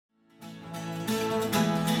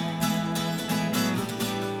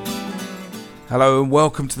Hello and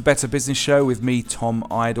welcome to the Better Business Show with me, Tom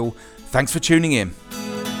Idle. Thanks for tuning in.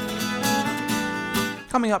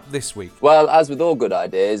 Coming up this week. Well, as with all good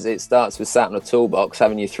ideas, it starts with sat in a toolbox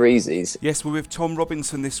having your threesies. Yes, we're with Tom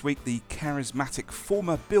Robinson this week, the charismatic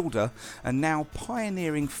former builder and now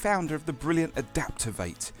pioneering founder of the brilliant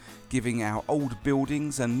Adaptivate, giving our old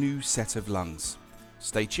buildings a new set of lungs.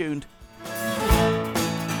 Stay tuned.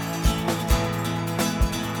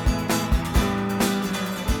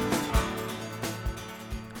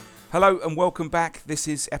 Hello and welcome back. This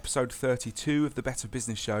is episode 32 of the Better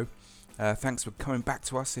Business Show. Thanks for coming back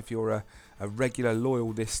to us if you're a regular,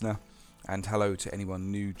 loyal listener. And hello to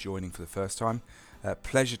anyone new joining for the first time.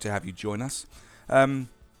 Pleasure to have you join us.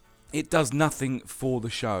 It does nothing for the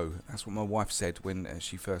show. That's what my wife said when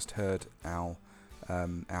she first heard our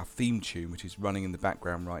theme tune, which is running in the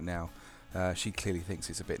background right now. She clearly thinks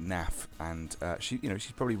it's a bit naff, and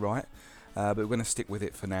she's probably right. But we're going to stick with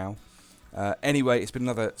it for now. Anyway, it's been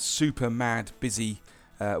another super mad busy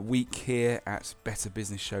week here at Better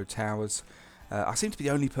Business Show Towers. I seem to be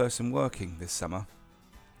the only person working this summer.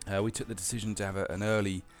 We took the decision to have an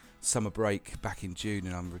early summer break back in June,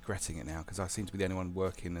 and I'm regretting it now because I seem to be the only one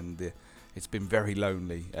working, and it's been very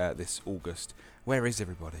lonely this August. Where is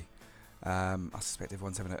everybody? I suspect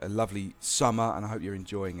everyone's having a lovely summer, and I hope you're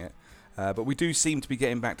enjoying it. But we do seem to be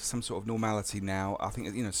getting back to some sort of normality now. I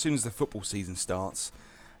think as soon as the football season starts.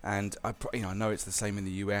 And I know it's the same in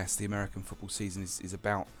the US. The American football season is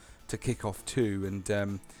about to kick off too, and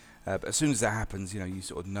but as soon as that happens, you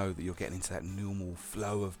sort of know that you're getting into that normal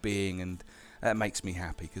flow of being, and that makes me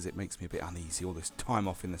happy because it makes me a bit uneasy all this time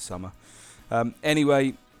off in the summer.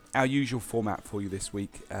 Anyway, our usual format for you this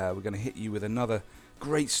week. We're going to hit you with another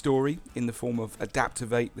great story in the form of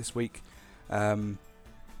Adaptivate this week.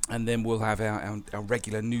 And then we'll have our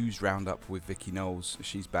regular news roundup with Vicky Knowles.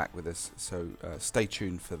 She's back with us, so stay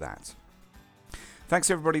tuned for that. Thanks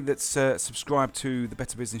everybody that's subscribed to the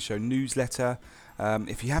Better Business Show newsletter.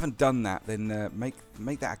 If you haven't done that, then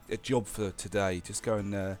make that a job for today. Just go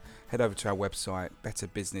and head over to our website,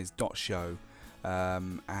 betterbusiness.show,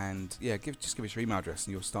 and just give us your email address,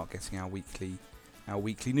 and you'll start getting our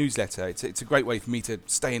weekly newsletter. It's a great way for me to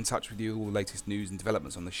stay in touch with you, all the latest news and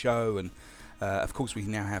developments on the show, and of course, we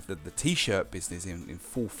now have the T-shirt business in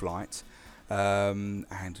full flight, and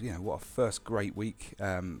what a first great week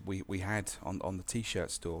we had on the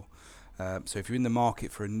T-shirt store. So if you're in the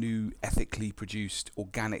market for a new ethically produced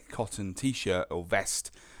organic cotton T-shirt or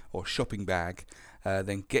vest or shopping bag,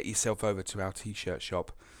 then get yourself over to our T-shirt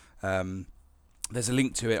shop. There's a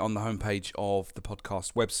link to it on the homepage of the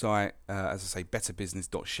podcast website. As I say,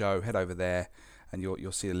 betterbusiness.show. Head over there, and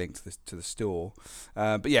you'll see a link to the store.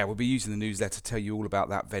 But yeah, we'll be using the newsletter to tell you all about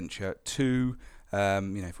that venture too.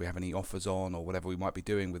 If we have any offers on or whatever we might be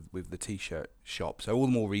doing with the T-shirt shop. So all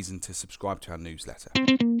the more reason to subscribe to our newsletter.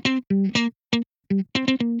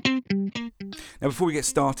 Now, before we get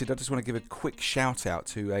started, I just want to give a quick shout out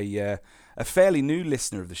to a fairly new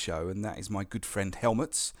listener of the show, and that is my good friend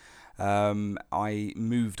Helmets. I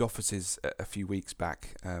moved offices a few weeks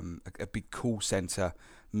back. A big call centre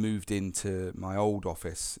moved into my old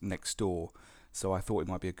office next door, so I thought it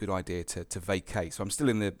might be a good idea to vacate. So I'm still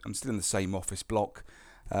in the same office block,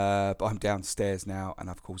 but I'm downstairs now, and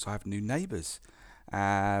of course I have new neighbours.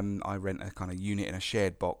 I rent a kind of unit in a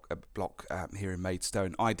shared block here in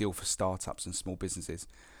Maidstone, ideal for startups and small businesses.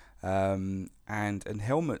 And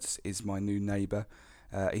Helmets is my new neighbour.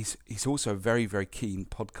 He's also a very, very keen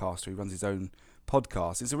podcaster. He runs his own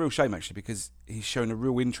podcast. It's a real shame, actually, because he's shown a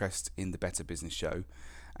real interest in the Better Business Show,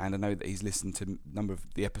 and I know that he's listened to a number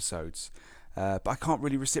of the episodes, but I can't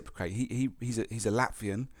really reciprocate. He's a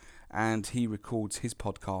Latvian, and he records his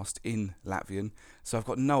podcast in Latvian, so I've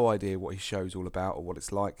got no idea what his show's all about or what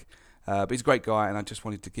it's like, but he's a great guy, and I just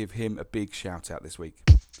wanted to give him a big shout out this week.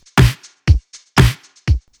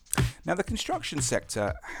 Now, the construction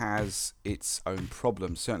sector has its own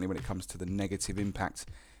problems, certainly when it comes to the negative impact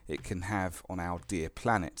it can have on our dear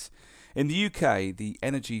planet. In the UK, the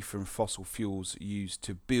energy from fossil fuels used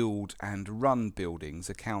to build and run buildings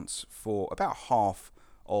accounts for about half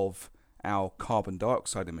of our carbon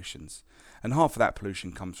dioxide emissions, and half of that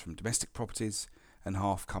pollution comes from domestic properties and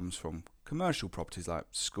half comes from commercial properties like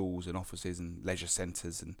schools and offices and leisure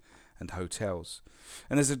centres and hotels.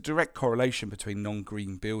 And there's a direct correlation between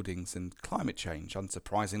non-green buildings and climate change.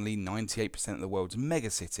 Unsurprisingly, 98% of the world's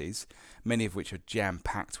megacities, many of which are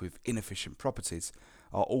jam-packed with inefficient properties,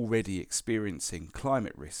 are already experiencing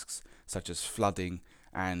climate risks such as flooding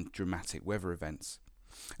and dramatic weather events.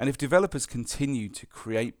 And if developers continue to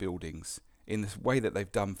create buildings in the way that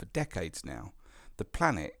they've done for decades now, the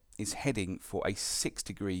planet is heading for a 6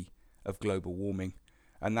 degree of global warming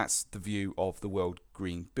and that's the view of the World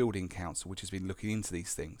Green Building Council, which has been looking into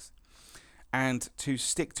these things. And to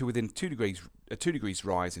stick to within 2 degrees, a 2 degrees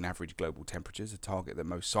rise in average global temperatures, a target that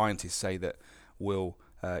most scientists say that will,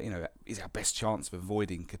 is our best chance of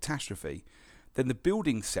avoiding catastrophe, then the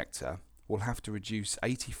building sector will have to reduce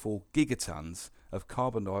 84 gigatons of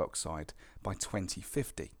carbon dioxide by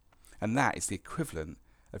 2050. And that is the equivalent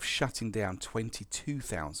of shutting down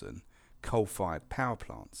 22,000 coal-fired power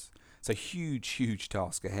plants. It's a huge, huge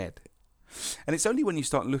task ahead. And it's only when you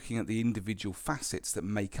start looking at the individual facets that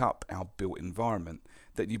make up our built environment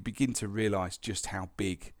that you begin to realise just how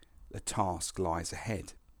big the task lies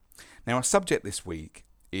ahead. Now, our subject this week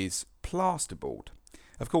is plasterboard.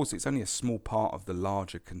 Of course, it's only a small part of the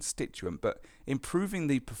larger constituent, but improving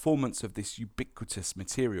the performance of this ubiquitous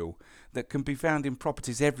material that can be found in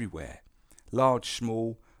properties everywhere, large,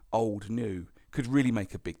 small, old, new, could really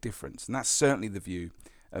make a big difference. And that's certainly the view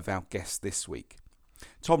of our guest this week.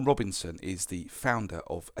 Tom Robinson is the founder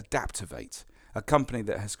of Adaptivate, a company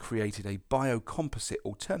that has created a bio-composite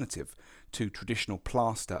alternative to traditional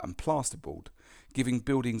plaster and plasterboard, giving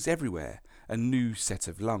buildings everywhere a new set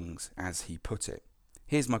of lungs, as he put it.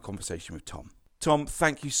 Here's my conversation with Tom. Tom,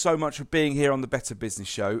 thank you so much for being here on the Better Business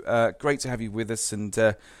Show. Great to have you with us, and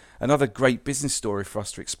another great business story for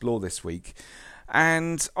us to explore this week.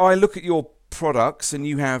 And I look at your products, and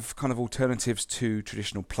you have kind of alternatives to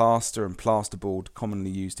traditional plaster and plasterboard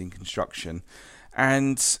commonly used in construction.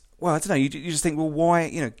 And, well, I don't know, you just think, well,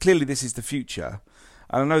 why, clearly this is the future.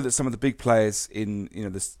 And I know that some of the big players in,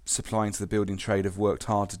 the supplying to the building trade have worked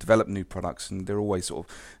hard to develop new products, and they're always sort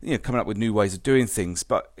of, coming up with new ways of doing things.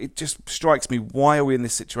 But it just strikes me, why are we in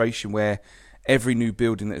this situation where every new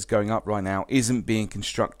building that is going up right now isn't being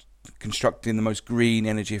constructed in the most green,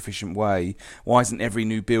 energy efficient way? Why isn't every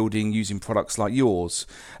new building using products like yours?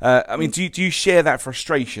 Do you share that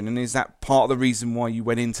frustration, and is that part of the reason why you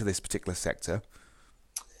went into this particular sector?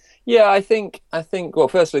 Yeah, I think. Well,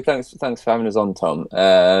 firstly, thanks for having us on, Tom.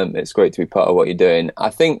 It's great to be part of what you're doing.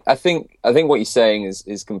 I think what you're saying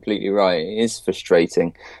is completely right. It is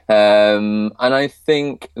frustrating, and I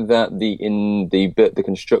think that the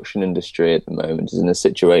construction industry at the moment is in a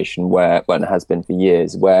situation where it has been for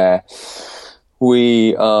years, where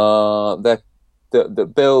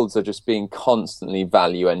the builds are just being constantly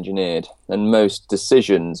value engineered, and most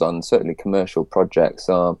decisions on certainly commercial projects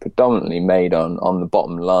are predominantly made on the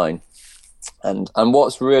bottom line. And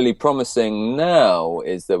what's really promising now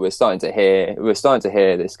is that we're starting to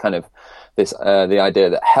hear this kind of the idea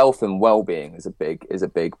that health and well-being is a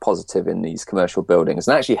big positive in these commercial buildings,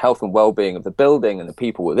 and actually health and well-being of the building and the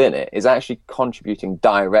people within it is actually contributing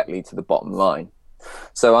directly to the bottom line.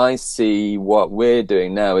 So I see what we're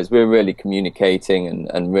doing now is we're really communicating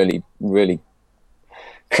and really, really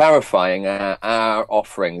clarifying our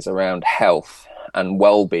offerings around health and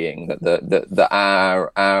well-being, that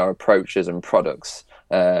our approaches and products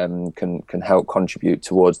can help contribute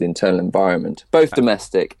towards the internal environment, both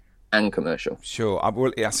domestic and commercial. Sure.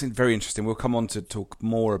 That's very interesting. We'll come on to talk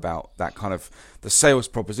more about that kind of the sales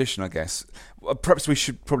proposition, I guess. Perhaps we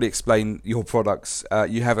should probably explain your products.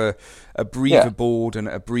 You have a breather board and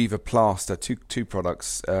a breather plaster, two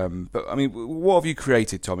products. But I mean, what have you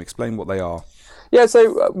created, Tom? Explain what they are. Yeah.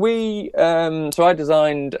 So I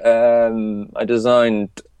designed.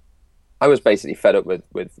 I was basically fed up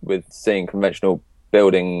with seeing conventional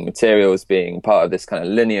building materials being part of this kind of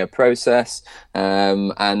linear process,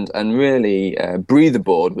 and really breather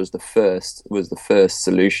board was the first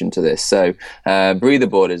solution to this. So breather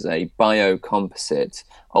board is a bio-composite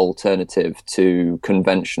alternative to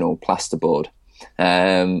conventional plasterboard.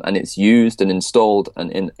 And it's used and installed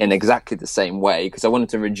in exactly the same way, because I wanted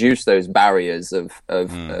to reduce those barriers of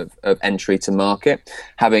entry to market.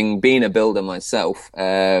 Having been a builder myself,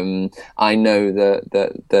 I know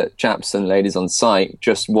that chaps and ladies on site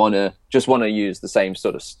just want to use the same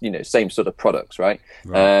sort of products, right?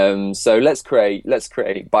 So let's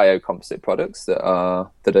create bio-composite products that are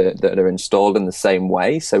installed in the same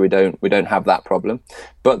way, so we don't have that problem,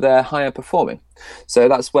 but they're higher performing. So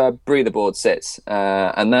that's where breather board sits,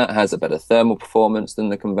 and that has a better thermal performance than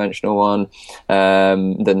the conventional one,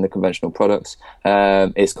 than the conventional products.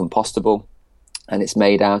 It's compostable, and it's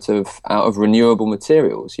made out of renewable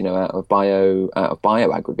materials, out of bio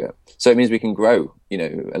aggregate. So it means we can grow,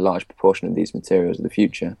 a large proportion of these materials in the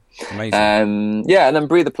future. Amazing. And then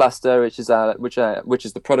breather plaster, which is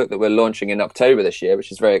the product that we're launching in October this year,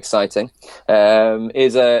 which is very exciting.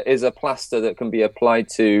 Is a plaster that can be applied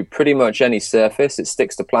to pretty much any surface. It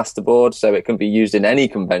sticks to plasterboard, so it can be used in any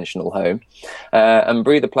conventional home. And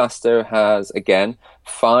breather plaster has, again,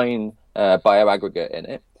 fine bioaggregate in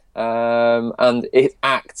it. And it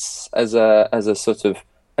acts as a sort of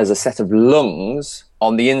as a set of lungs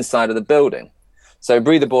on the inside of the building. So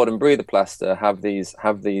breather board and breather plaster have the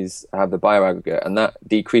bioaggregate, and that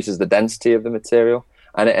decreases the density of the material,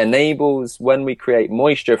 and it enables, when we create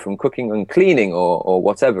moisture from cooking and cleaning or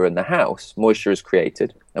whatever in the house, moisture is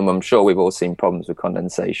created, and I'm sure we've all seen problems with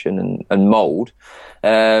condensation and mold.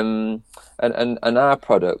 And our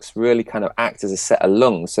products really kind of act as a set of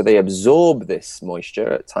lungs, so they absorb this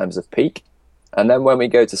moisture at times of peak, and then when we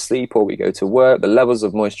go to sleep or we go to work, the levels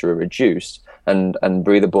of moisture are reduced, and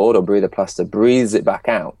breather board or breather plaster breathes it back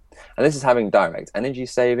out. And this is having direct energy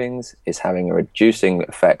savings, it's having a reducing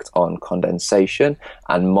effect on condensation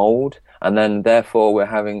and mold, and then therefore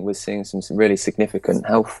we're seeing some really significant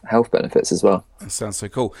health benefits as well. That sounds so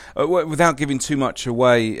cool. Without giving too much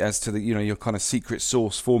away as to the your kind of secret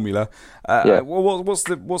sauce formula, what's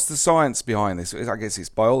the science behind this? I guess it's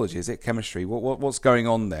biology, is it chemistry? What's going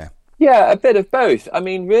on there? Yeah, a bit of both. I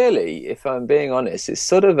mean, really, if I'm being honest, it's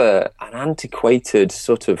sort of an antiquated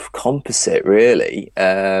sort of composite, really.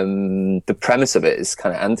 The premise of it is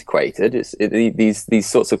kind of antiquated. These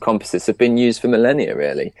sorts of composites have been used for millennia,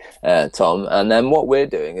 really, Tom. And then what we're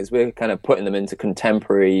doing is we're kind of putting them into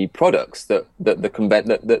contemporary products that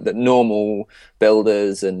normal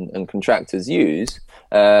builders and contractors use.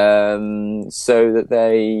 So that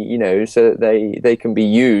they can be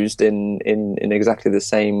used in exactly the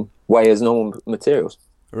same way as normal materials.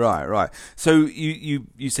 Right. So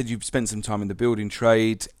you said you've spent some time in the building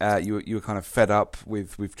trade. You were kind of fed up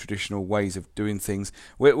with traditional ways of doing things.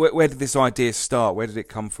 Where did this idea start? Where did it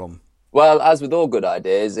come from? Well, as with all good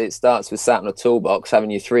ideas, it starts with sat in a toolbox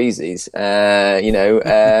having your threesies.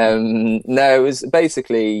 No, it was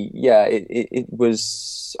basically, it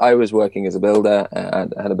was. I was working as a builder. I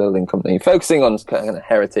had a building company focusing on kind of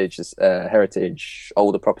heritage,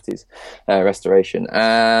 older properties, restoration,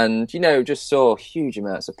 and just saw huge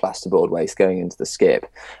amounts of plasterboard waste going into the skip.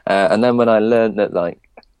 And then when I learned that,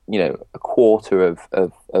 a quarter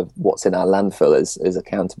of what's in our landfill is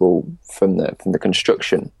accountable from the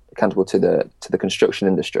construction. Accountable to the construction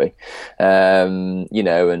industry, and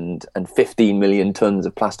 15 million tons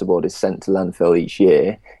of plasterboard is sent to landfill each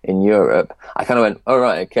year in Europe. I kind of went, all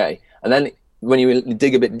right, okay. And then when you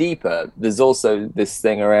dig a bit deeper, there's also this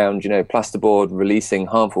thing around plasterboard releasing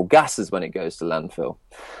harmful gases when it goes to landfill.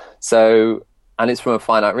 So, and it's from a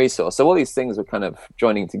finite resource. So all these things were kind of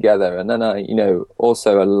joining together. And then I was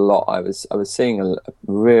seeing a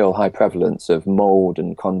real high prevalence of mold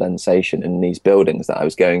and condensation in these buildings that I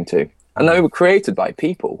was going to. And they were created by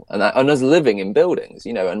people and us living in buildings,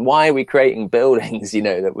 and why are we creating buildings,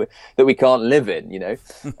 that we can't live in,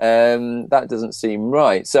 that doesn't seem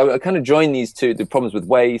right. So I kind of joined these two, the problems with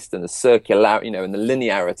waste and the circularity, and the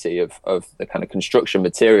linearity of the kind of construction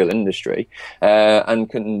material industry, and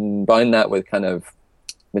combine that with kind of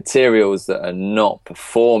materials that are not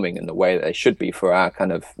performing in the way that they should be for our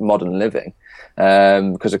kind of modern living.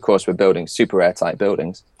 Because of course we're building super airtight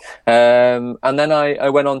buildings, and then I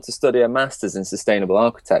went on to study a master's in sustainable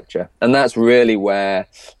architecture, and that's really where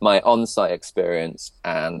my on-site experience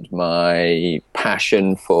and my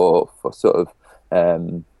passion for sort of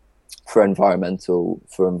for environmental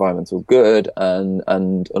good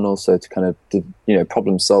and also to kind of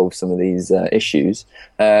problem solve some of these issues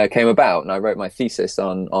came about, and I wrote my thesis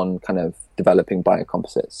on kind of developing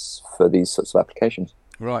biocomposites for these sorts of applications.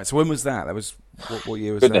 Right. So when was that? That was what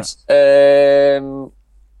year was that?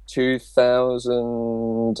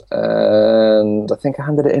 2000, and I think I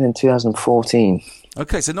handed it in 2014.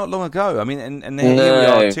 Okay, so not long ago. I mean, and here we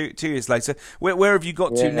are, two years later. Where have you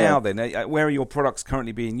got to now then? Where are your products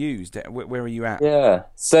currently being used? Where are you at? Yeah,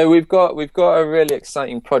 so we've got a really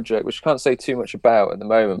exciting project, which I can't say too much about at the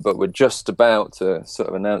moment, but we're just about to sort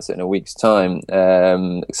of announce it in a week's time.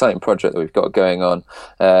 Exciting project that we've got going on,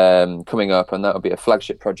 coming up, and that will be a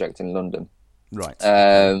flagship project in London. Right.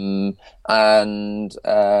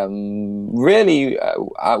 Really,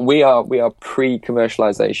 we are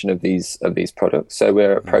pre-commercialization of these products. So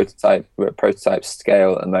we're at prototype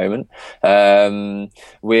scale at the moment.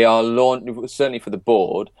 We are certainly for the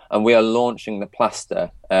board, and we are launching the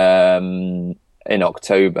plaster in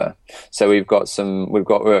October. So we've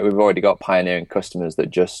already got pioneering customers that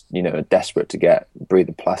just are desperate to get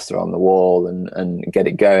breather plaster on the wall and get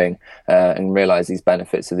it going, and realize these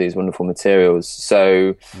benefits of these wonderful materials.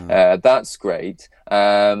 So that's great.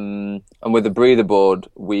 And with the breather board,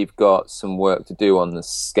 we've got some work to do on the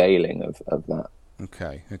scaling of that.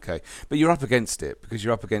 Okay. But you're up against it, because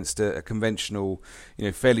you're up against a conventional,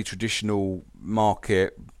 fairly traditional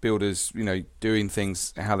market, builders, doing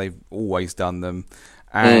things how they've always done them.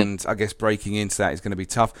 And I guess breaking into that is going to be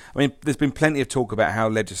tough. I mean, there's been plenty of talk about how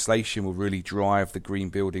legislation will really drive the green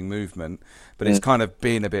building movement, but it's kind of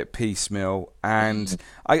been a bit piecemeal. And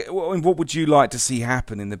what would you like to see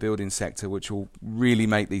happen in the building sector, which will really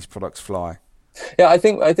make these products fly? Yeah, I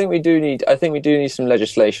think we do need some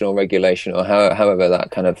legislation or regulation, or however that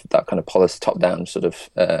kind of policy top down sort of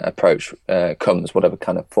approach comes, whatever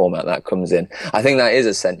kind of format that comes in. I think that is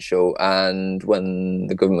essential, and when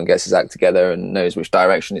the government gets its act together and knows which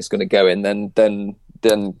direction it's going to go in, then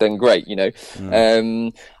great, you know.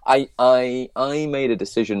 I made a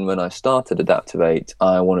decision when I started Adaptivate.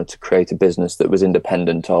 I wanted to create a business that was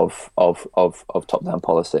independent of top-down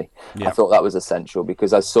policy. Yeah. I thought that was essential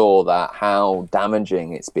because I saw that how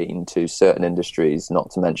damaging it's been to certain industries,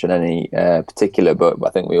 not to mention any particular, but I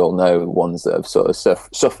think we all know ones that have sort of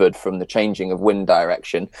suffered from the changing of wind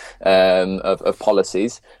direction of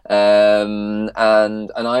policies. And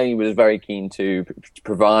I was very keen to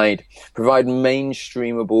provide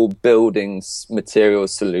mainstreamable buildings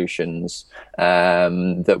materials solutions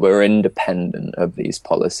that were independent of these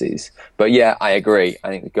policies. But yeah, I agree. I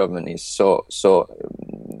think the government needs to sort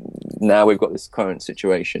now we've got this current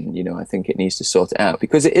situation, you know, I think it needs to sort it out,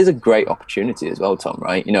 because it is a great opportunity as well, Tom,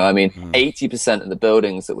 right? You know, I mean, 80% of the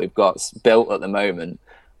buildings that we've got built at the moment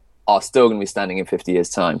are still going to be standing in 50 years'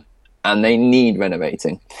 time, and they need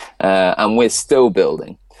renovating, and we're still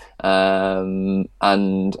building. And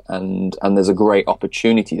there's a great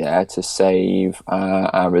opportunity there to save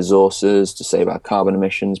our resources, to save our carbon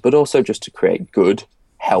emissions, but also just to create good,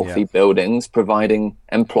 healthy buildings, providing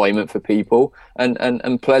employment for people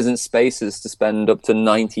and pleasant spaces to spend up to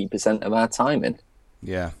 90% of our time in.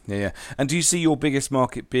 Yeah. And do you see your biggest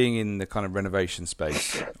market being in the kind of renovation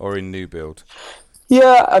space or in new build?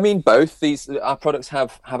 Yeah, I mean both. Our products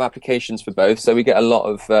have applications for both. So we get a lot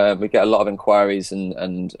of inquiries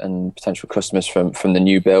and potential customers from the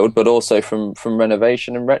new build, but also from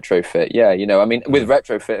renovation and retrofit. Yeah, you know, I mean with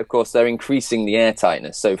retrofit, of course, they're increasing the air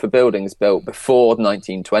tightness. So for buildings built before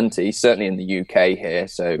 1920, certainly in the UK here.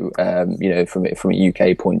 So you know, from a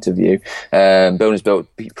UK point of view, buildings built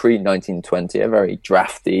pre 1920 are very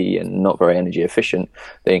drafty and not very energy efficient.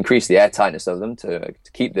 They increase the air tightness of them to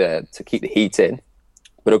keep the heat in.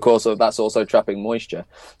 But of course, that's also trapping moisture.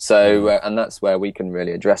 So, and that's where we can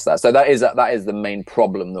really address that. So that is the main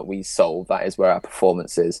problem that we solve. That is where our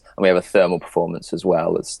performance is, and we have a thermal performance as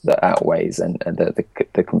well that outweighs and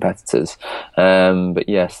the competitors. But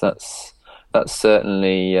yes, that's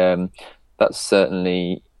certainly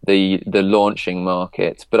the launching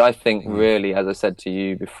market. But I think really, as I said to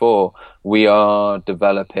you before, we are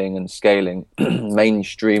developing and scaling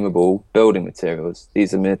mainstreamable building materials.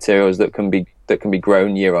 These are materials that can be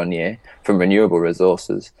grown year on year from renewable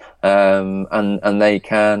resources, and they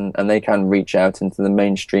can reach out into the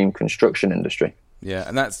mainstream construction industry. Yeah,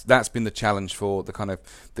 and that's been the challenge for the kind of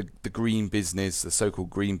the green business, the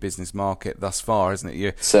so-called green business market thus far, isn't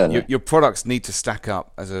it? Certainly. Your products need to stack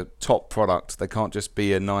up as a top product. They can't just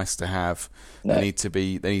be a nice to have. No. They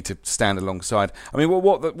need to stand alongside. I mean,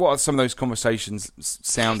 what are some of those conversations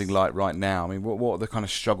sounding like right now? I mean, what are the kind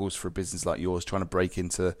of struggles for a business like yours trying to break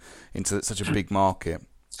into such a big market?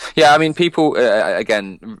 Yeah, I mean, people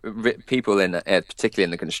people particularly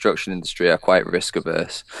in the construction industry are quite risk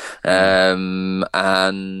averse, and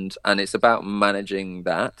it's about managing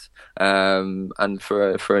that. And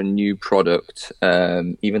for a new product,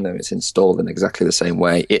 even though it's installed in exactly the same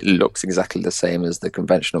way, it looks exactly the same as the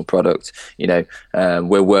conventional product. You know,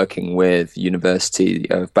 we're working with University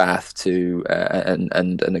of Bath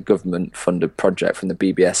and a government funded project from the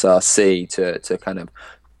BBSRC to kind of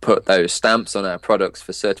put those stamps on our products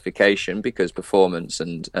for certification, because performance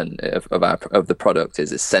and of the product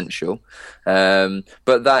is essential.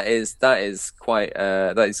 But that is quite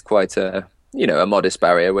a a modest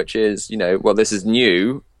barrier, which is, you know, well, this is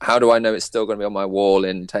new. How do I know it's still going to be on my wall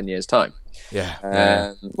in 10 years' time?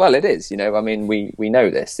 Yeah. Well, it is. You know, I mean, we know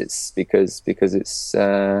this. It's because it's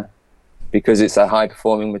a high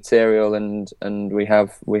performing material, and we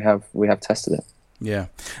have tested it. Yeah.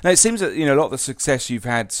 Now it seems that, you know, a lot of the success you've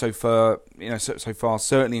had so far, you know, so far,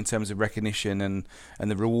 certainly in terms of recognition and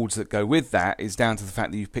the rewards that go with that, is down to the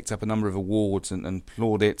fact that you've picked up a number of awards and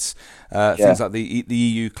plaudits, things like the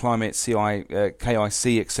EU Climate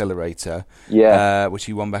KIC Accelerator, which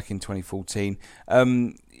you won back in 2014.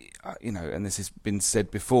 You know, and this has been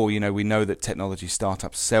said before, you know, we know that technology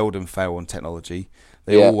startups seldom fail on technology.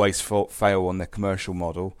 They always fail on their commercial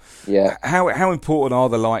model. Yeah. How important are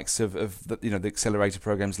the likes of the, you know, the accelerator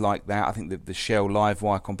programs like that? I think the Shell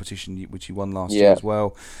Livewire competition, which you won last year as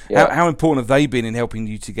well. Yeah. How important have they been in helping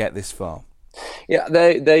you to get this far? Yeah,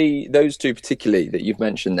 those two particularly that you've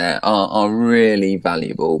mentioned there are really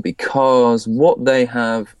valuable, because what they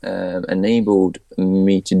have enabled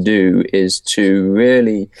me to do is to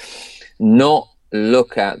really not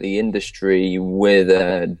look at the industry with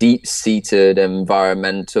a deep-seated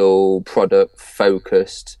environmental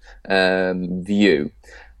product-focused view.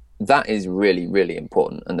 That is really, really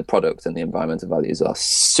important, and the product and the environmental values are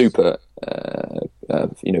super,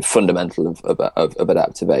 fundamental of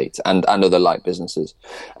Adaptavate and other like businesses.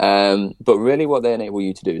 But really, what they enable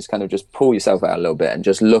you to do is kind of just pull yourself out a little bit and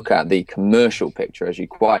just look at the commercial picture, as you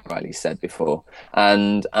quite rightly said before,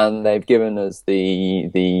 and they've given us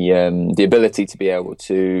the ability to be able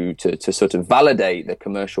to sort of validate the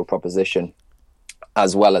commercial proposition,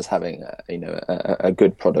 as well as having a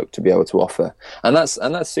good product to be able to offer, and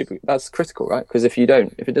that's critical, right? Because if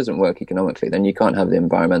it doesn't work economically, then you can't have the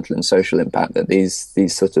environmental and social impact that these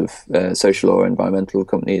sort of social or environmental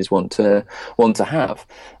companies want to have.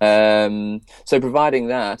 So providing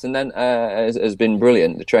that, and then has been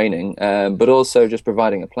brilliant, the training, but also just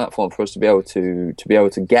providing a platform for us to be able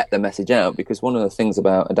to get the message out. Because one of the things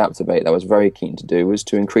about Adaptavate that I was very keen to do was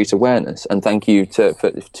to increase awareness. And thank you to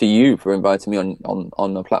you for inviting me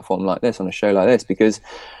on a platform like this, on a show like this, because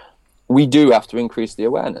we do have to increase the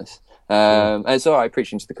awareness. And it's all right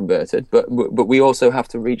preaching to the converted, but we also have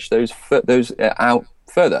to reach those out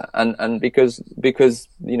further, and because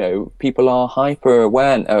people are hyper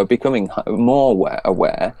aware, becoming more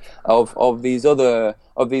aware of these other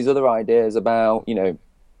ideas about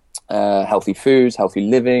healthy foods, healthy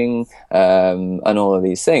living, and all of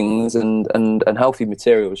these things, and healthy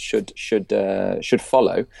materials should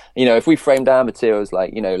follow. If we framed our materials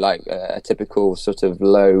like a typical sort of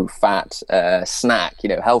low fat snack,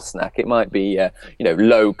 health snack, it might be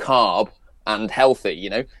low carb and healthy.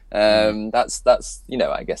 That's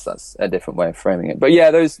I guess that's a different way of framing it. But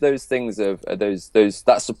yeah, those things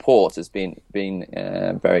that support has been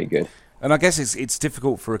very good. And I guess it's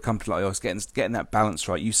difficult for a company like yours getting that balance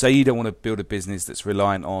right. You say you don't want to build a business that's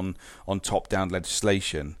reliant on top-down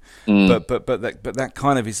legislation, but that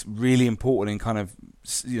kind of is really important in kind of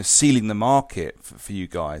sealing the market for you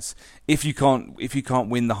guys. If you can't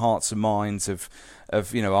win the hearts and minds of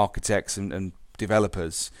architects and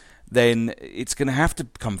developers, then it's going to have to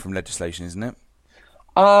come from legislation, isn't it?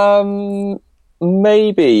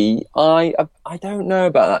 Maybe. I don't know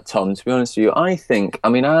about that, Tom, to be honest with you.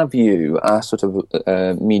 Our view, our sort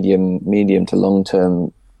of medium to long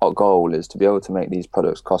term goal is to be able to make these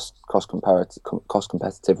products cost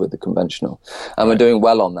competitive with the conventional, and we're doing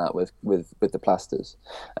well on that with the plasters.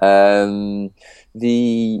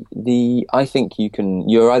 I think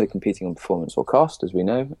you're either competing on performance or cost, as we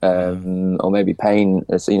know, or maybe pain,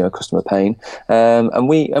 as customer pain, and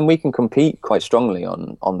we can compete quite strongly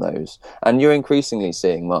on those. And you're increasingly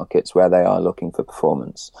seeing markets where they are looking for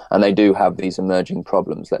performance, and they do have these emerging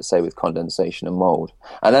problems, let's say with condensation and mold.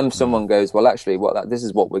 And then someone goes, well, actually, this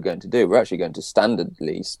is what we're going to do. We're actually going to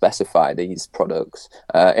standardly specify these products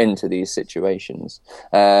into these situations,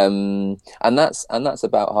 and that's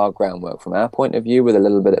about hard groundwork from our point of view, with a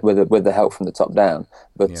little bit with the help from the top down.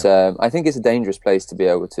 But I think it's a dangerous place to be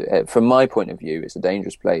able to, from my point of view, it's a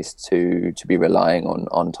dangerous place to be relying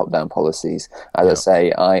on top down policies. As I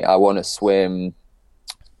say, I want to swim.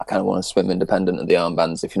 I kind of want to swim independent of the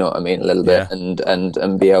armbands, if you know what I mean, a little bit,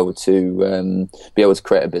 and be able to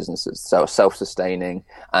create a business that's self-sustaining,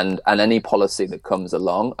 and any policy that comes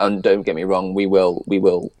along. And don't get me wrong, we will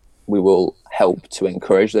help to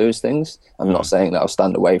encourage those things. I'm not saying that I'll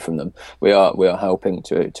stand away from them. We are helping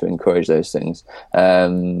to encourage those things,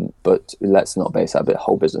 but let's not base that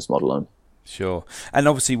whole business model on. Sure. And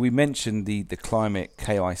obviously we mentioned the Climate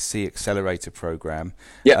KIC Accelerator Programme.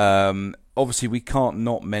 Obviously we can't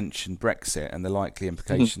not mention Brexit and the likely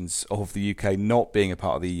implications of the UK not being a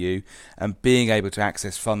part of the EU and being able to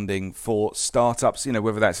access funding for startups,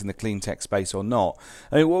 whether that's in the clean tech space or not.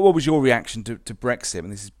 I mean, what was your reaction to Brexit? I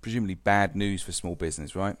mean, this is presumably bad news for small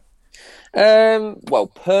business, right? Well,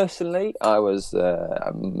 personally, I was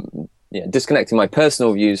disconnecting my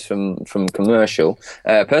personal views from commercial.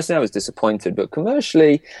 Personally, I was disappointed, but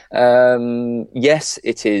commercially, yes,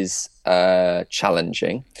 it is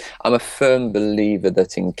challenging. I'm a firm believer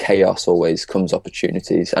that in chaos always comes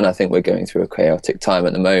opportunities, and I think we're going through a chaotic time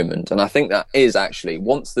at the moment. And I think that is actually,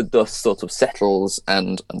 once the dust sort of settles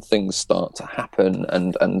and things start to happen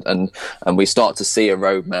and we start to see a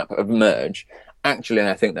roadmap emerge, actually,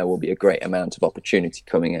 I think there will be a great amount of opportunity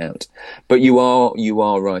coming out. But you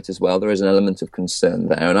are right as well. There is an element of concern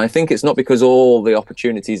there. And I think it's not because all the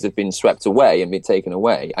opportunities have been swept away and been taken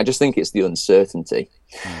away. I just think it's the uncertainty.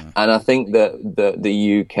 And I think that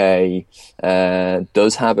the UK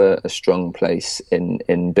does have a strong place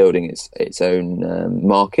in building its own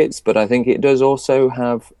markets, but I think it does also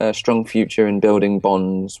have a strong future in building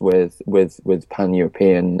bonds with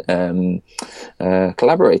pan-European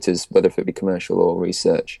collaborators, whether it be commercial or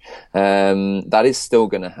research. That is still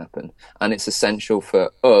going to happen, and it's essential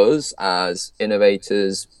for us as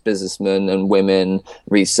innovators, businessmen and women,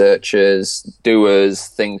 researchers, doers,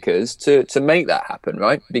 thinkers to make that happen,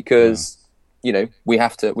 right? Because we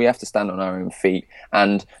have to stand on our own feet.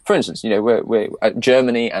 And for instance, we're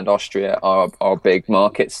Germany and Austria are big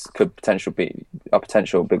markets, could potential big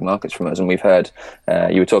markets from us. And we've heard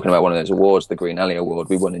you were talking about one of those awards, the Green Alley Award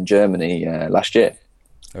we won in Germany last year,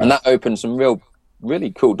 and that opened some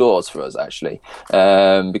really cool doors for us, actually,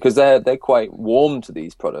 because they're quite warm to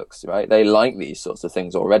these products, right? They like these sorts of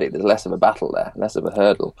things already. There's less of a battle there, less of a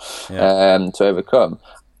hurdle to overcome.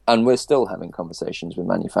 And we're still having conversations with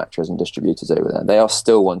manufacturers and distributors over there. They are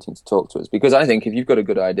still wanting to talk to us, because I think if you've got a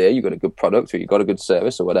good idea, you've got a good product, or you've got a good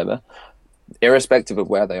service or whatever, irrespective of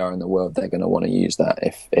where they are in the world, they're going to want to use that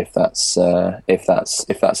if that's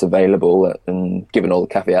available, and given all the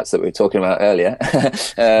caveats that we were talking about earlier.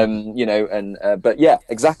 But yeah,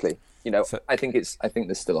 exactly. So, I think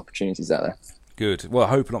there's still opportunities out there. Good. Well,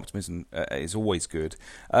 hope and optimism is always good.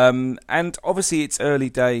 And obviously it's early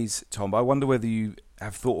days, Tom, but I wonder whether you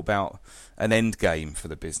have thought about an end game for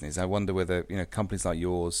the business. I wonder whether, companies like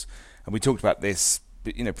yours, and we talked about this,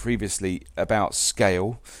 previously, about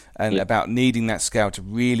scale and about needing that scale to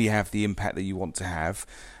really have the impact that you want to have.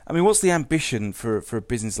 I mean, what's the ambition for a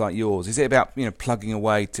business like yours? Is it about, plugging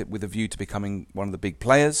away with a view to becoming one of the big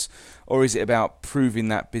players, or is it about proving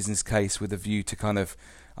that business case with a view to kind of,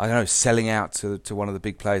 I don't know, selling out to one of the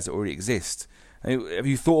big players that already exist? I mean, have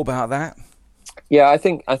you thought about that? Yeah, I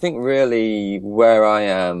think really where I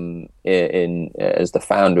am in as the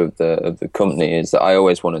founder of the company is that I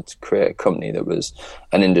always wanted to create a company that was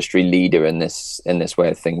an industry leader in this way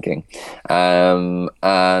of thinking,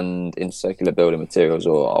 and in circular building materials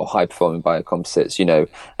or high performing biocomposites.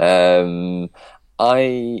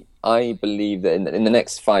 I believe that in the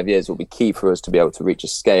next 5 years will be key for us to be able to reach a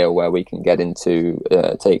scale where we can get into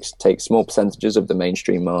take small percentages of the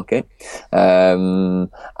mainstream market,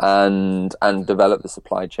 and develop the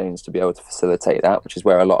supply chains to be able to facilitate that, which is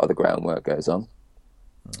where a lot of the groundwork goes on.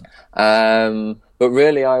 But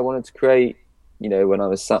really, I wanted to create, when I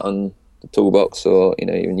was sat on the toolbox, or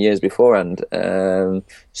even years beforehand, I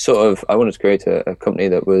wanted to create a company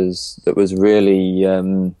that was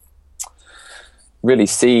really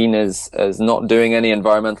seen as not doing any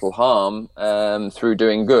environmental harm through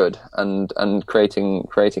doing good and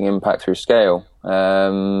creating impact through scale.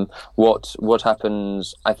 What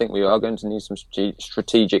happens? I think we are going to need some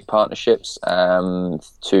strategic partnerships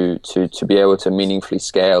to be able to meaningfully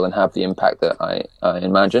scale and have the impact that I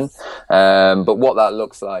imagine. But what that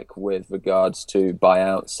looks like with regards to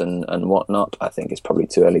buyouts and whatnot, I think it's probably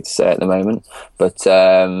too early to say at the moment.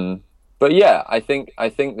 But yeah, I think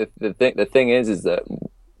that the thing is that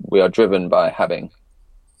we are driven by having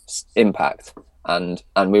impact, and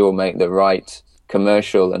we will make the right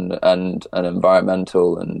commercial and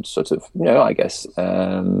environmental and sort of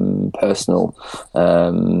personal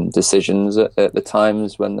decisions at the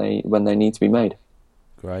times when they need to be made.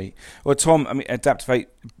 Great. Well, Tom, I mean, Adaptivate,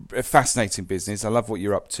 a fascinating business. I love what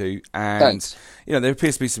you're up to. And, Thanks. There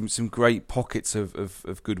appears to be some great pockets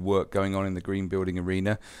of good work going on in the green building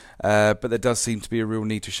arena. But there does seem to be a real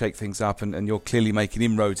need to shake things up. And you're clearly making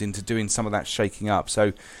inroads into doing some of that shaking up.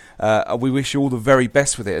 So we wish you all the very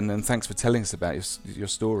best with it. And thanks for telling us about your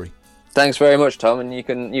story. Thanks very much, Tom. And you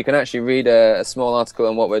can actually read a small article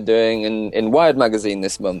on what we're doing in Wired magazine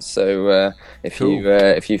this month. So if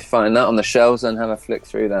you find that on the shelves, then have a flick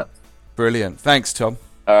through that. Brilliant. Thanks, Tom.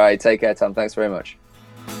 All right. Take care, Tom. Thanks very much.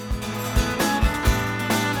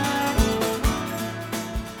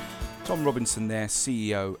 Tom Robinson there,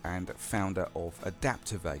 CEO and founder of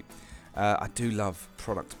Adaptivate. I do love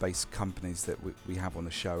product-based companies that we have on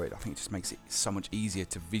the show. I think it just makes it so much easier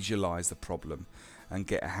to visualise the problem and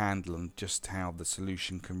get a handle on just how the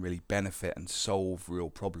solution can really benefit and solve real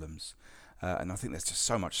problems. And I think there's just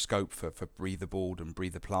so much scope for Breather Board and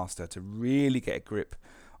Breather Plaster to really get a grip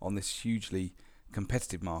on this hugely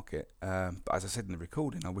competitive market. But as I said in the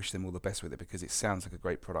recording, I wish them all the best with it, because it sounds like a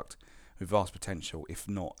great product with vast potential, if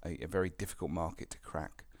not a very difficult market to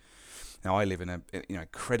crack. Now, I live in a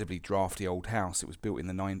incredibly drafty old house. It was built in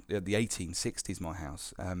the 1860s, my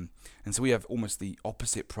house. And so we have almost the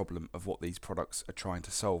opposite problem of what these products are trying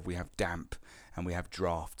to solve. We have damp and we have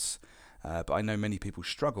drafts. But I know many people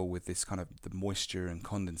struggle with this kind of the moisture and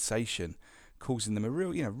condensation causing them a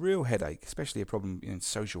real headache, especially a problem in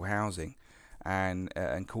social housing,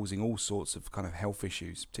 and causing all sorts of kind of health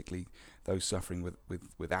issues, particularly those suffering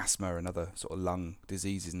with asthma and other sort of lung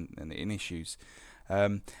diseases and issues.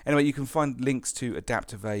 Anyway, you can find links to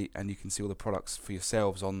Adaptivate, and you can see all the products for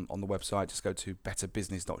yourselves on the website. Just go to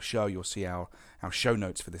betterbusiness.show. You'll see our show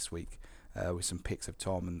notes for this week with some pics of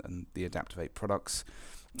Tom and the Adaptivate products.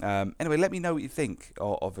 Anyway, let me know what you think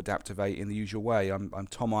of Adaptivate in the usual way. I'm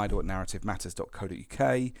Tom Idle at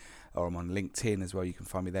narrativematters.co.uk, or I'm on LinkedIn as well. You can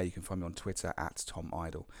find me there. You can find me on Twitter at Tom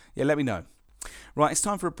Idle. Yeah, let me know. Right, it's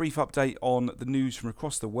time for a brief update on the news from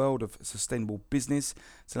across the world of sustainable business.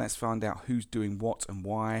 So let's find out who's doing what and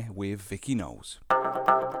why with Vicky Knowles.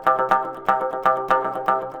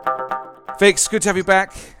 Vix, good to have you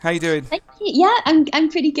back. How you doing? Thank you. Yeah, I'm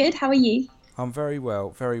pretty good. How are you? I'm very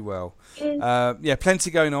well, very well.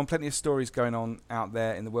 Plenty going on, plenty of stories going on out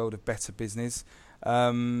there in the world of better business.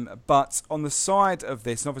 But on the side of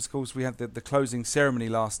this, and obviously, of course, we had the closing ceremony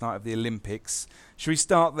last night of the Olympics. Should we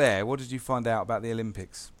start there? What did you find out about the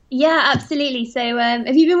Olympics? Yeah, absolutely. So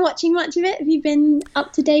have you been watching much of it? Have you been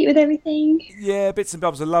up to date with everything? Yeah, bits and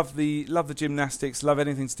bobs. I love the gymnastics, love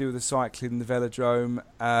anything to do with the cycling, the velodrome.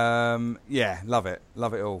 Love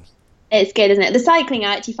it all. It's good, isn't it? The cycling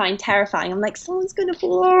I actually find terrifying. I'm like, someone's going to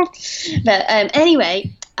fall off. But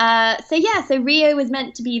anyway, so Rio was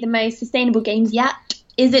meant to be the most sustainable games yet.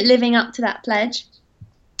 Is it living up to that pledge?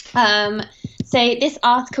 So this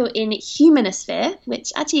article in Humanosphere,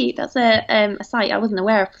 which actually that's a site I wasn't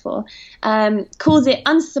aware of before, calls it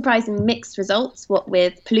unsurprising mixed results, what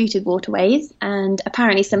with polluted waterways and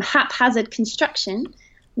apparently some haphazard construction,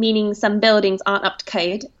 meaning some buildings aren't up to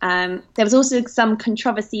code. There was also some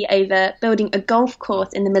controversy over building a golf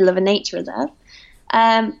course in the middle of a nature reserve.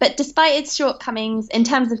 But despite its shortcomings in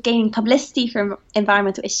terms of gaining publicity for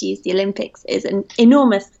environmental issues, the Olympics is an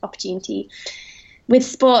enormous opportunity, with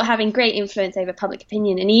sport having great influence over public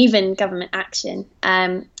opinion and even government action.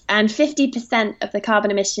 And 50% of the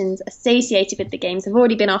carbon emissions associated with the Games have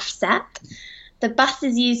already been offset. The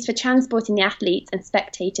buses used for transporting the athletes and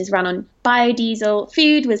spectators ran on biodiesel.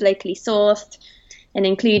 Food was locally sourced and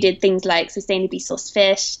included things like sustainably sourced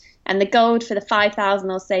fish. And the gold for the 5,000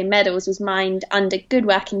 or so medals was mined under good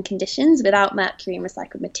working conditions without mercury and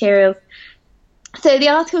recycled materials. So the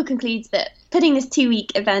article concludes that putting this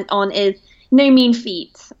 2-week event on is no mean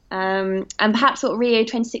feat. And perhaps what Rio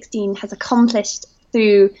 2016 has accomplished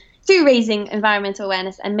through raising environmental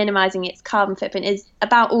awareness and minimising its carbon footprint is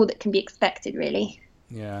about all that can be expected, really.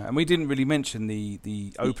 Yeah, and we didn't really mention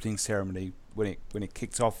the opening ceremony when it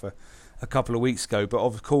kicked off a couple of weeks ago. But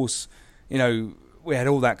of course, we had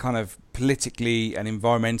all that kind of politically and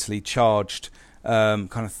environmentally charged kind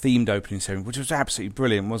of themed opening ceremony, which was absolutely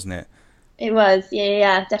brilliant, wasn't it? It was,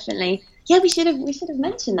 yeah, definitely. Yeah, we should have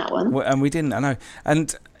mentioned that one. Well, and we didn't, I know.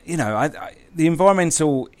 And the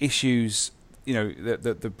environmental issues,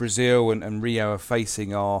 that Brazil and Rio are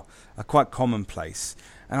facing are quite commonplace.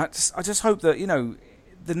 And I just hope that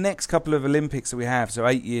the next couple of Olympics that we have, so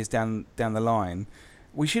 8 years down the line,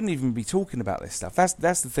 we shouldn't even be talking about this stuff.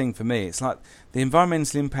 That's the thing for me. It's like the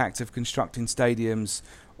environmental impact of constructing stadiums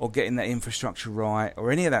or getting that infrastructure right or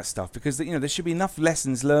any of that stuff, because there should be enough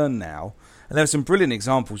lessons learned now. And there were some brilliant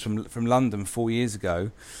examples from London 4 years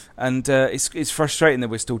ago, and it's frustrating that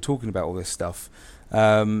we're still talking about all this stuff.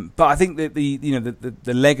 But I think that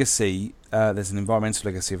the legacy, there's an environmental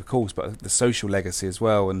legacy, of course, but the social legacy as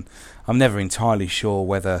well. And I'm never entirely sure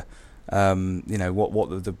whether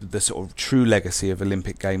what the sort of true legacy of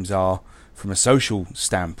Olympic Games are from a social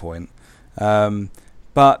standpoint.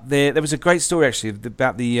 But there was a great story actually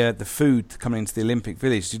about the food coming into the Olympic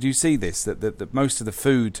Village. Did you see this? That most of the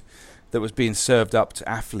food that was being served up to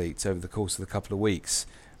athletes over the course of the couple of weeks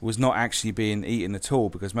was not actually being eaten at all,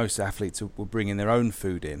 because most athletes were bringing their own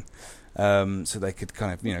food in, so they could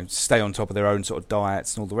kind of stay on top of their own sort of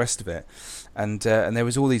diets and all the rest of it. And there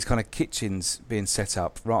was all these kind of kitchens being set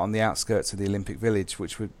up right on the outskirts of the Olympic Village,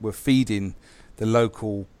 which were feeding the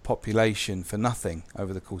local population for nothing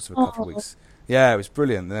over the course of a couple of weeks. Yeah, it was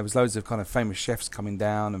brilliant. And there was loads of kind of famous chefs coming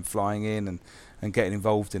down and flying in and getting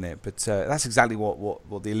involved in it. But that's exactly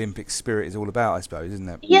what the Olympic spirit is all about, I suppose, isn't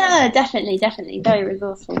it? Yeah, definitely. Very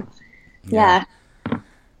resourceful. Yeah.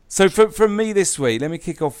 So from me this week, let me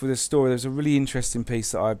kick off with a story. There's a really interesting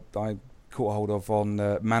piece that I caught hold of on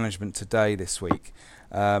Management Today this week,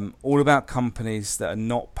 all about companies that are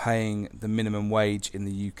not paying the minimum wage in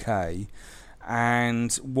the UK,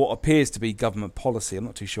 and what appears to be government policy. I'm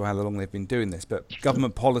not too sure how long they've been doing this, but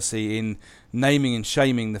government policy in naming and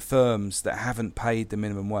shaming the firms that haven't paid the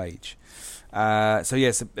minimum wage. So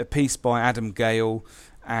yes, a piece by Adam Gale,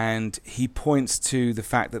 and he points to the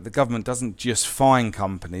fact that the government doesn't just fine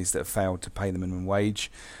companies that have failed to pay the minimum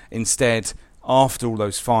wage. Instead, after all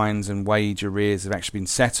those fines and wage arrears have actually been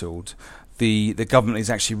settled, the government is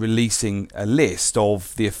actually releasing a list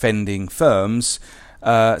of the offending firms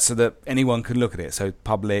so that anyone can look at it. So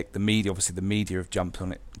public, the media, obviously the media have jumped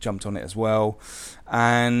on it as well.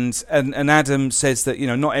 And Adam says that,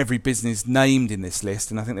 not every business named in this list,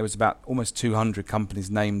 and I think there was about almost 200 companies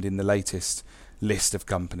named in the latest list of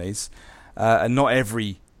companies, and not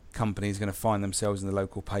every company is going to find themselves in the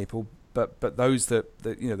local paper, but those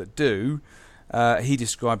that do, he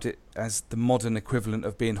described it as the modern equivalent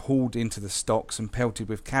of being hauled into the stocks and pelted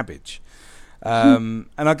with cabbage. And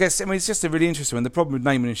I guess it's just a really interesting one. The problem with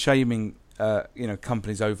naming and shaming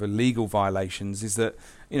companies over legal violations is that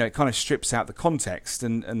it kind of strips out the context,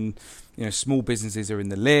 and small businesses are in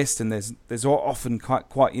the list, and there's often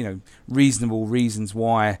quite reasonable reasons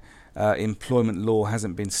why employment law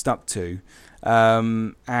hasn't been stuck to,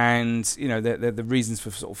 and the reasons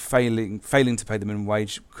for sort of failing to pay the minimum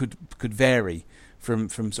wage could vary from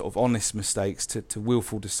sort of honest mistakes to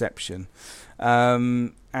willful deception.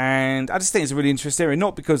 And I just think it's a really interesting area,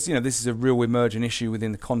 not because this is a real emerging issue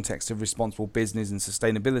within the context of responsible business and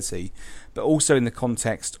sustainability, but also in the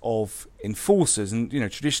context of enforcers. And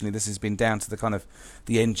traditionally this has been down to the kind of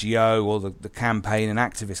the NGO or the campaign and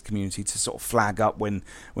activist community to sort of flag up when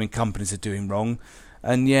companies are doing wrong.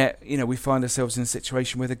 And yet, we find ourselves in a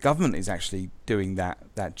situation where the government is actually doing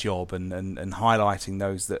that job and highlighting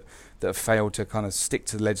those that have failed to kind of stick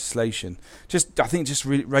to the legislation. I think just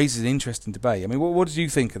really raises an interesting debate. I mean, what did you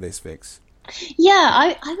think of this, Vix?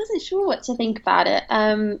 Yeah, I wasn't sure what to think about it.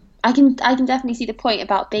 I can definitely see the point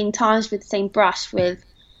about being tarnished with the same brush with,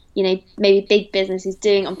 maybe big businesses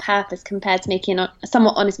doing it on purpose compared to making a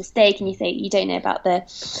somewhat honest mistake, and you say you don't know about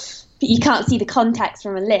you can't see the context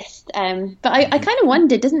from a list. But I kind of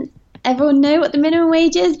wonder, doesn't everyone know what the minimum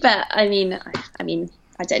wage is? But I mean,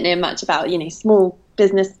 I don't know much about small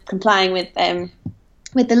business complying with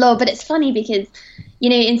the law. But it's funny because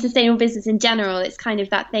in sustainable business in general, it's kind of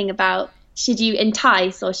that thing about, should you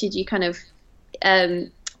entice or should you kind of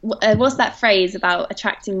what's that phrase about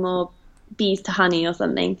attracting more bees to honey or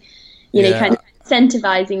something? Kind of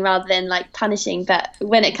incentivizing rather than like punishing. But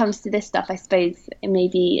when it comes to this stuff, I suppose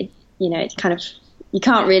maybe it's kind of, you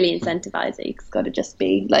can't really incentivize it. It's got to just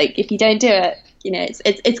be like, if you don't do it,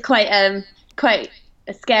 it's quite a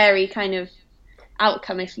scary kind of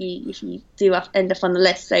outcome if you do end up on the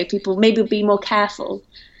list. So people maybe will be more careful.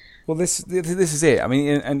 Well, this is it. I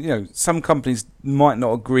mean, and some companies might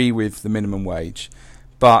not agree with the minimum wage,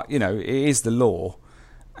 but it is the law.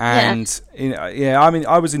 And I mean,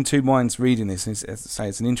 I was in two minds reading this, and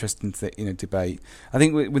it's an interesting debate. I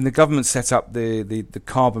think when the government set up the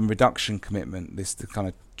carbon reduction commitment, the kind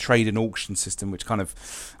of trade and auction system, which kind of,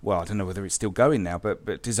 I don't know whether it's still going now,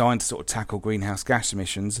 but designed to sort of tackle greenhouse gas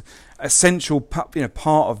emissions, essential part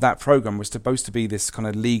of that program was supposed to be this kind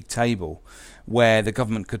of league table where the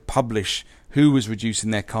government could publish who was reducing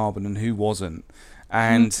their carbon and who wasn't,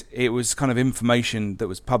 and it was kind of information that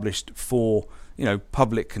was published for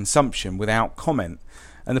public consumption without comment.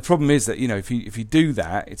 And the problem is that if you do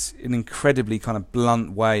that, it's an incredibly kind of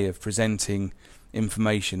blunt way of presenting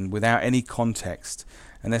information without any context,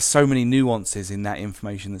 and there's so many nuances in that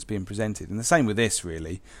information that's being presented. And the same with this,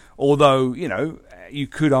 really, although you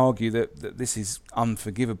could argue that this is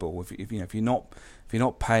unforgivable. If you're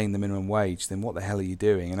not paying the minimum wage, then what the hell are you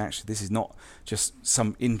doing? And actually, this is not just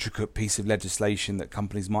some intricate piece of legislation that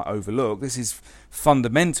companies might overlook. This is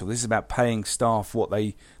fundamental. This is about paying staff what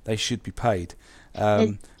they should be paid.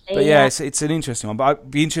 But it's an interesting one. But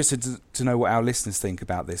I'd be interested to know what our listeners think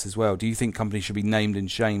about this as well. Do you think companies should be named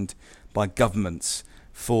and shamed by governments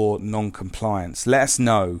for non-compliance? Let us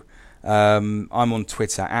know. I'm on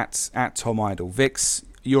Twitter at Tom Idle. Vix,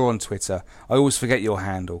 you're on Twitter. I always forget your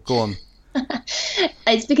handle. Go on.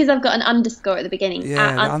 It's because I've got an underscore at the beginning.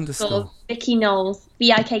 Yeah, the underscore. Vicky Knowles,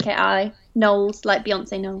 Vikki Knowles, like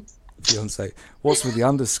Beyonce Knowles. Beyonce. What's with the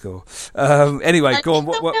underscore? Anyway, go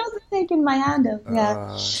on. Someone else has taken my handle.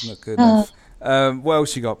 Yeah, it's not good enough. What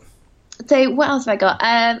else you got? So what else have I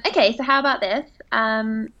got? Okay, so how about this?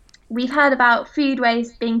 We've heard about food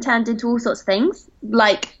waste being turned into all sorts of things,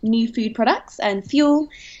 like new food products and fuel.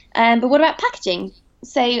 But what about packaging?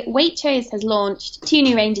 So Waitrose has launched 2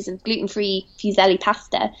 new ranges of gluten-free fusilli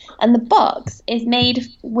pasta, and the box is made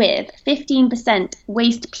with 15%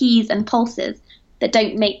 waste peas and pulses that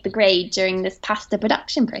don't make the grade during this pasta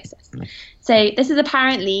production process. So this is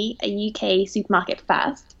apparently a UK supermarket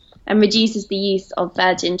first and reduces the use of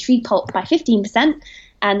virgin tree pulp by 15%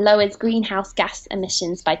 and lowers greenhouse gas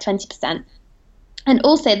emissions by 20%. And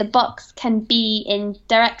also the box can be in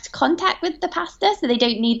direct contact with the pasta, so they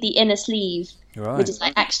don't need the inner sleeve, Right. which is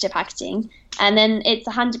like extra packaging. And then it's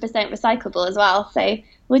 100% recyclable as well. So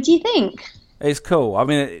what do you think? It's cool. I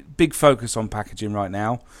mean, big focus on packaging right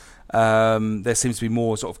now. There seems to be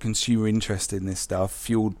more sort of consumer interest in this stuff,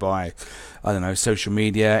 fueled by, I don't know, social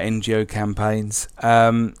media, NGO campaigns,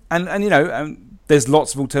 and there's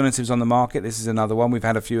lots of alternatives on the market. This is another one. We've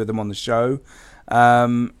had a few of them on the show,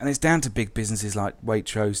 and it's down to big businesses like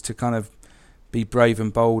Waitrose to kind of be brave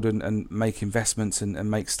and bold and make investments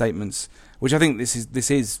and make statements. Which I think this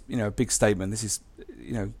is a big statement. This is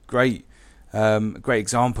great. A great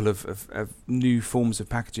example of new forms of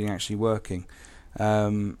packaging actually working.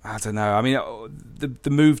 I don't know. I mean, the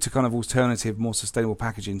move to kind of alternative, more sustainable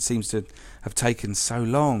packaging seems to have taken so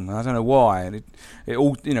long. I don't know why. And it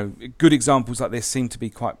all, good examples like this seem to be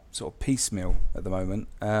quite sort of piecemeal at the moment.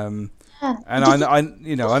 And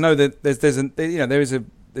I know that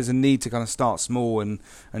there's a need to kind of start small and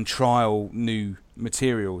trial new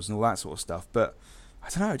materials and all that sort of stuff. But I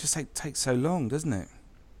don't know. It just takes so long, doesn't it?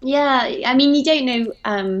 Yeah, I mean, you don't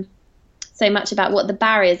know so much about what the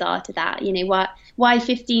barriers are to that. Why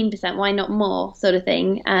 15%? Why not more, sort of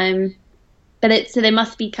thing. But so there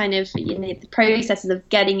must be kind of the processes of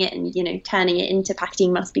getting it and turning it into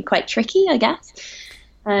packaging must be quite tricky, I guess.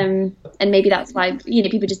 And maybe that's why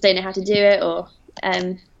people just don't know how to do it. Or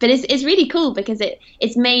but it's really cool because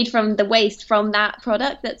it's made from the waste from that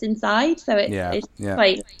product that's inside, so it's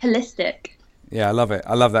quite holistic. Yeah, I love it.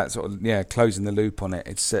 I love that sort of closing the loop on it.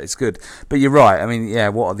 It's good. But you're right. I mean,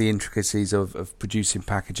 what are the intricacies of producing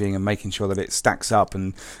packaging and making sure that it stacks up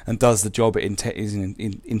and does the job it is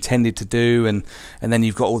intended to do, and then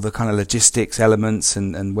you've got all the kind of logistics elements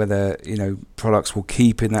and whether products will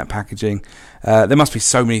keep in that packaging. There must be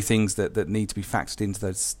so many things that need to be factored into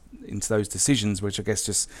those decisions, which I guess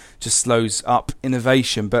just slows up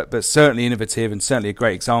innovation, but certainly innovative and certainly a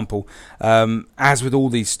great example. As with all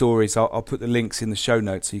these stories, I'll put the links in the show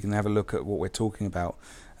notes so you can have a look at what we're talking about.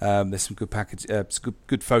 There's some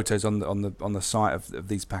good photos on the site of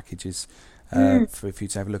these packages for you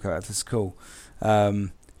to have a look at. That's cool.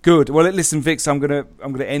 Good. Well, listen, Vix, I'm gonna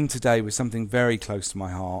end today with something very close to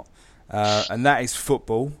my heart, and that is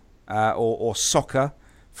football or soccer.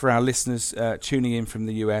 For our listeners tuning in from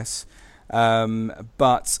the US.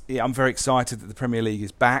 But I'm very excited that the Premier League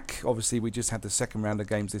is back. Obviously, we just had the second round of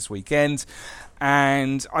games this weekend.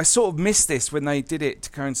 And I sort of missed this when they did it to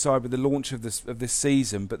coincide with the launch of this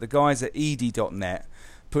season. But the guys at ed.net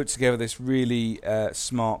put together this really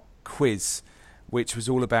smart quiz, which was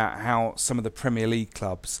all about how some of the Premier League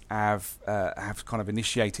clubs have kind of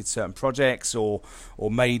initiated certain projects or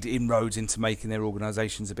made inroads into making their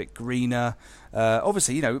organisations a bit greener.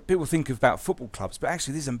 Obviously, people think about football clubs, but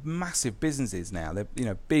actually these are massive businesses now.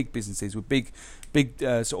 They're big businesses with big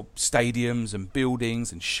sort of stadiums and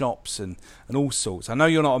buildings and shops and all sorts. I know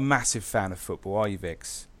you're not a massive fan of football, are you,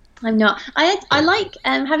 Vix? I'm not. I like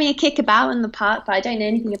having a kick about in the park, but I don't know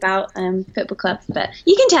anything about football clubs. But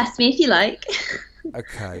you can test me if you like.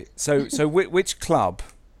 Okay. So which club's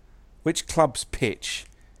pitch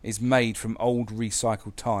is made from old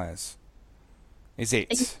recycled tyres? Is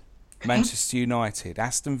it Manchester United,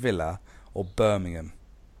 Aston Villa, or Birmingham?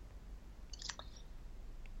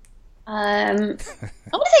 I want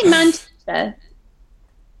to say Manchester.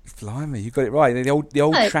 Blimey, you got it right.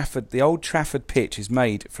 The Old Trafford pitch is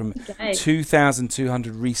made from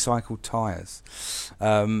 2,200 recycled tyres.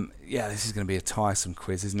 This is going to be a tiresome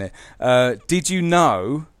quiz, isn't it? Did you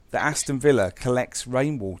know that Aston Villa collects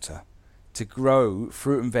rainwater to grow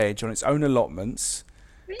fruit and veg on its own allotments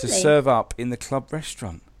to serve up in the club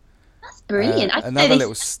restaurant? That's brilliant. I didn't know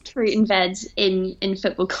they fruit and veg in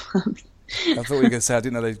football clubs. I thought you were going to say I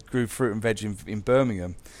didn't know they grew fruit and veg in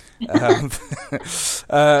Birmingham.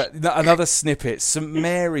 Another snippet. St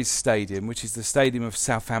Mary's Stadium, which is the stadium of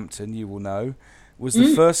Southampton, you will know, was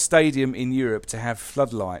the first stadium in Europe to have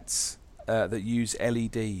floodlights that use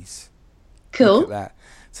LEDs. Cool. Look at that.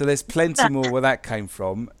 So there's plenty more where that came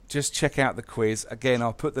from. Just check out the quiz. Again,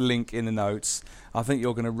 I'll put the link in the notes. I think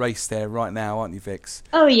you're going to race there right now, aren't you, Vix?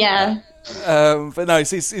 Oh, yeah. But no,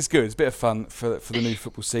 it's good. It's a bit of fun for the new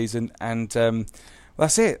football season. And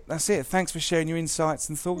that's it. Thanks for sharing your insights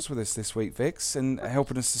and thoughts with us this week, Vix, and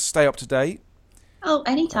helping us to stay up to date. Oh,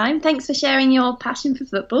 anytime. Thanks for sharing your passion for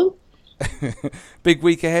football. Big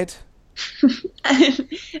week ahead?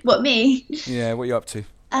 What, me? Yeah, what are you up to?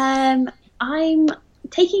 I'm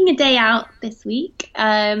taking a day out this week,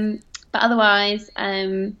 but otherwise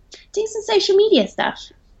doing some social media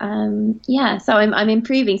stuff. So I'm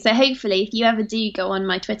improving. So hopefully if you ever do go on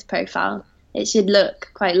my Twitter profile, it should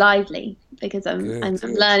look quite lively. because I'm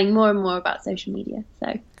learning more and more about social media.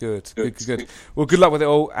 So good. Well, good luck with it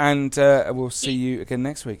all, and we'll see you again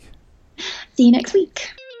next week. See you next week.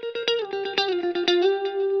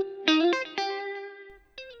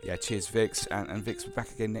 Yeah, cheers, Vix, and Vix will be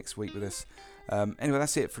back again next week with us. Anyway,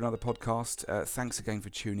 that's it for another podcast. Thanks again for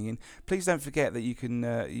tuning in. Please don't forget that you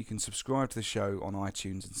can subscribe to the show on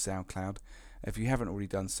iTunes and SoundCloud. If you haven't already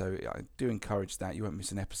done so, I do encourage that. You won't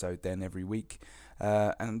miss an episode then every week.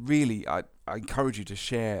 And really, I encourage you to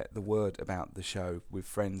share the word about the show with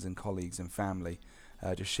friends and colleagues and family.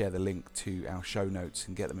 Just share the link to our show notes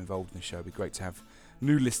and get them involved in the show. It'd be great to have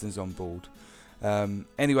new listeners on board.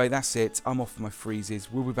 Anyway, that's it. I'm off for my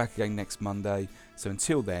freezes. We'll be back again next Monday. So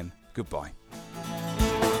until then, goodbye.